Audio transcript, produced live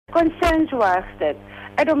Concerns was that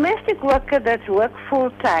a domestic worker that's worked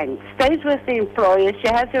full-time stays with the employer. She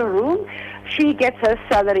has a room. She gets her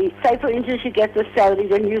salary. Say, for instance, she gets the salary,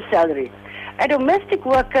 the new salary. A domestic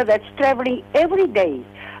worker that's traveling every day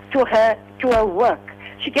to her work,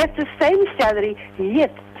 she gets the same salary,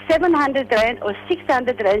 yet 700 rand or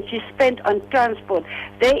 600 rand she spent on transport.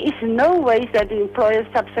 There is no way that the employer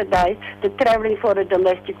subsidize the traveling for a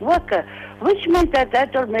domestic worker, which means that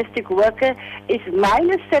that domestic worker is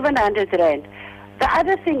minus 700 rand. The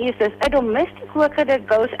other thing is this, a domestic worker that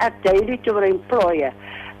goes out daily to her employer.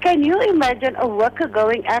 Can you imagine a worker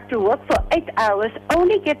going out to work for 8 hours,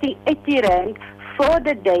 only getting 80 rand for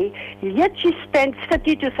the day, yet she spent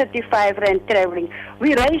 30 to 35 rand traveling?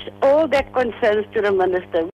 We raised all that concerns to the minister.